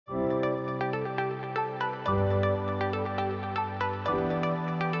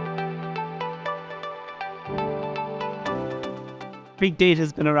big data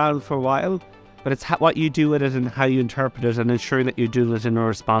has been around for a while, but it's what you do with it and how you interpret it and ensuring that you do it in a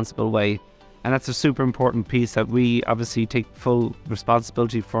responsible way. And that's a super important piece that we obviously take full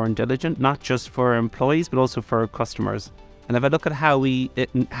responsibility for and diligent, not just for our employees, but also for our customers. And if I look at how we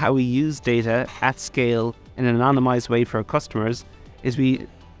use data at scale in an anonymized way for our customers, is we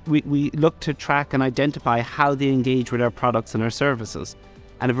look to track and identify how they engage with our products and our services.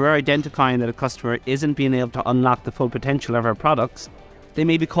 And if we're identifying that a customer isn't being able to unlock the full potential of our products, they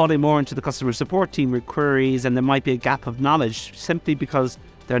may be calling more into the customer support team with queries, and there might be a gap of knowledge simply because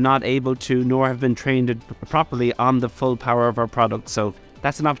they're not able to, nor have been trained properly on the full power of our products. So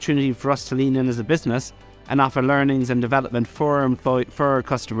that's an opportunity for us to lean in as a business and offer learnings and development for our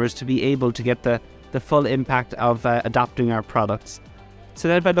customers to be able to get the full impact of adopting our products. So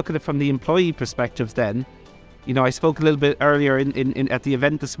then if I look at it from the employee perspective then, you know, I spoke a little bit earlier at the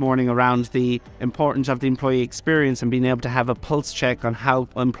event this morning around the importance of the employee experience and being able to have a pulse check on how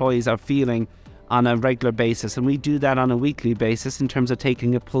employees are feeling on a regular basis. And we do that on a weekly basis in terms of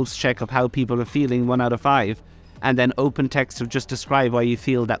taking a pulse check of how people are feeling 1 out of 5, and then open text of just describe why you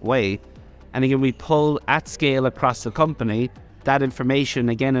feel that way. And again, we pull at scale across the company that information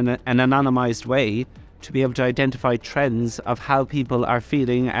again in an anonymized way to be able to identify trends of how people are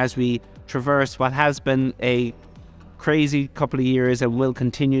feeling as we traverse what has been a crazy couple of years and will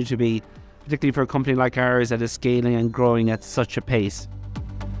continue to be, particularly for a company like ours that is scaling and growing at such a pace.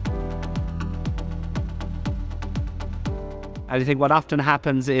 And I think what often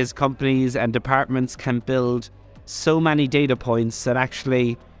happens is companies and departments can build so many data points that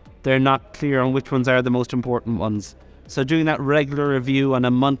actually they're not clear on which ones are the most important ones. So doing that regular review on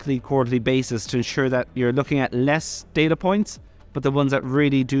a monthly, quarterly basis to ensure that you're looking at less data points, but the ones that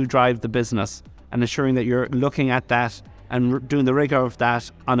really do drive the business, and ensuring that you're looking at that and doing the rigor of that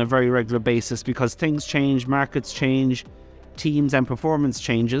on a very regular basis, because things change, markets change, teams and performance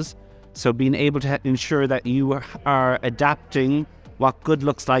changes. So being able to ensure that you are adapting what good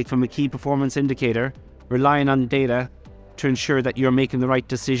looks like from a key performance indicator, relying on data to ensure that you're making the right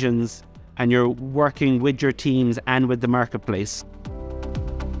decisions and you're working with your teams and with the marketplace.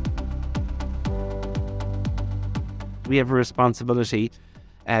 We have a responsibility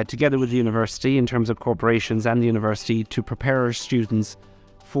together with the university in terms of corporations and the university to prepare our students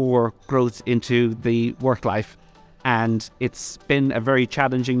for growth into the work life. And it's been a very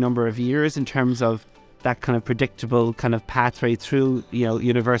challenging number of years in terms of that kind of predictable kind of pathway through, you know,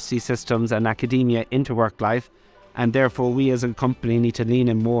 university systems and academia into work life. And therefore we as a company need to lean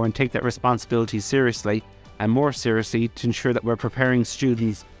in more and take that responsibility seriously and more seriously to ensure that we're preparing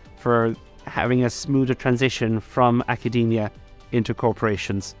students for having a smoother transition from academia into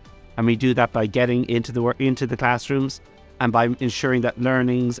corporations. And we do that by getting into the classrooms and by ensuring that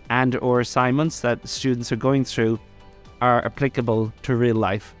learnings and or assignments that students are going through are applicable to real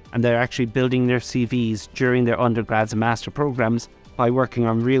life, and they're actually building their CVs during their undergrads and master programs by working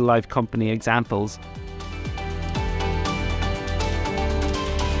on real life company examples.